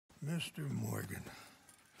Mr. Morgan.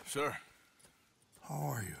 Sir. How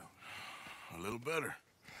are you? A little better.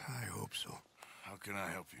 I hope so. How can I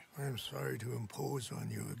help you? I'm sorry to impose on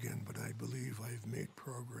you again, but I believe I've made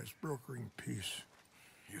progress brokering peace.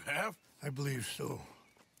 You have? I believe so.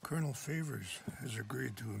 Colonel Favors has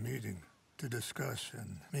agreed to a meeting to discuss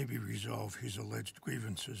and maybe resolve his alleged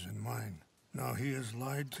grievances and mine. Now, he has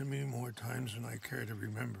lied to me more times than I care to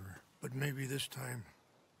remember, but maybe this time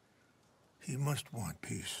he must want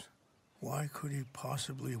peace. Why could he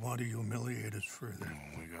possibly want to humiliate us further?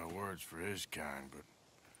 We got words for his kind, but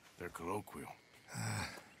they're colloquial.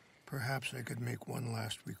 Perhaps I could make one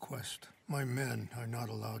last request. My men are not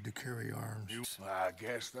allowed to carry arms. I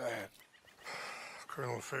guess that.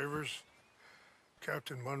 Colonel Favors,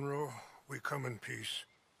 Captain Monroe, we come in peace.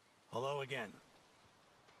 Hello again.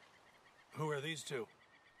 Who are these two?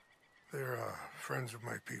 They're friends of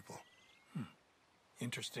my people.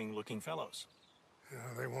 Interesting looking fellows. Yeah,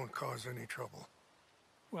 they won't cause any trouble.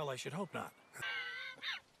 Well, I should hope not.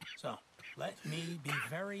 So, let me be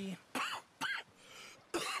very...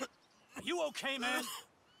 Are you okay, man?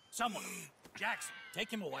 Someone. Jackson, take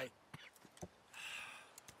him away.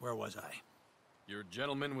 Where was I? You're a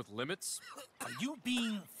gentleman with limits? Are you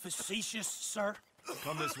being facetious, sir?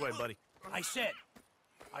 Come this way, buddy. I said,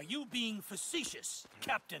 are you being facetious,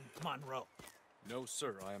 Captain Monroe? No,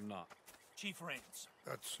 sir, I am not. Chief Rains.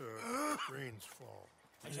 That's, Rain's fault.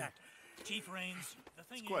 Exactly. Chief Rains, the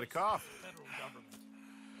thing It's quite a is, cough. the federal government.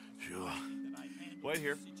 Sure. that I handle Wait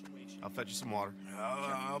here. the situation. I'll fetch you some water.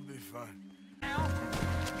 I'll be fine.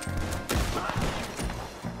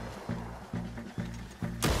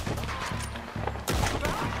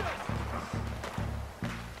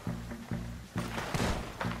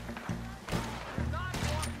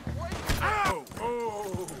 Oh!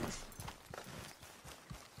 Oh!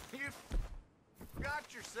 You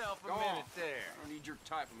got yourself a minute there. I don't need your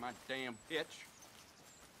type of my damn pitch.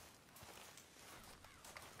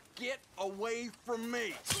 Get away from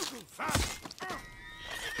me!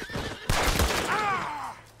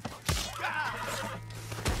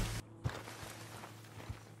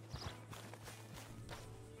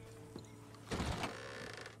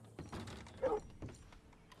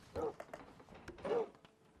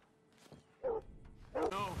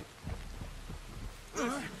 No.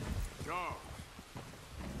 Listen, Charles.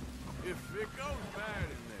 If it goes bad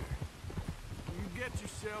in there, you get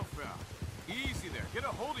yourself out. Easy there. Get a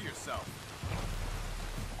hold of yourself.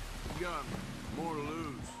 You got more to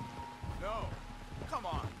lose. No. Come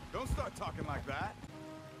on. Don't start talking like that.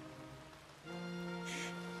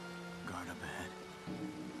 Guard up ahead.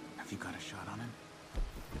 Have you got a shot on him?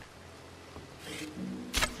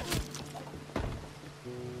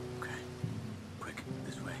 Okay. Quick,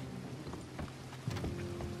 this way.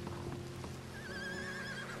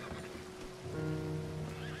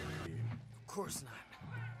 Of course not.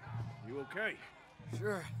 You okay?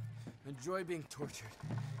 Sure. Enjoy being tortured.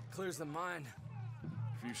 Clears the mind.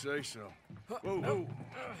 If you say so. Whoa, whoa.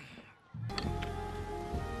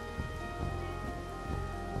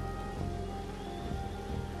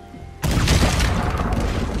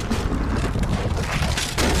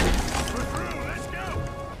 We're through. Let's go.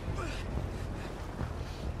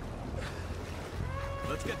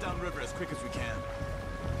 Let's get downriver as quick as we can.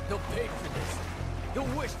 They'll pay for this.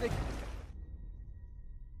 They'll wish they...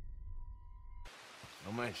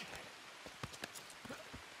 Don't mention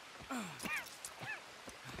it.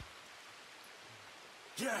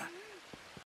 Yeah.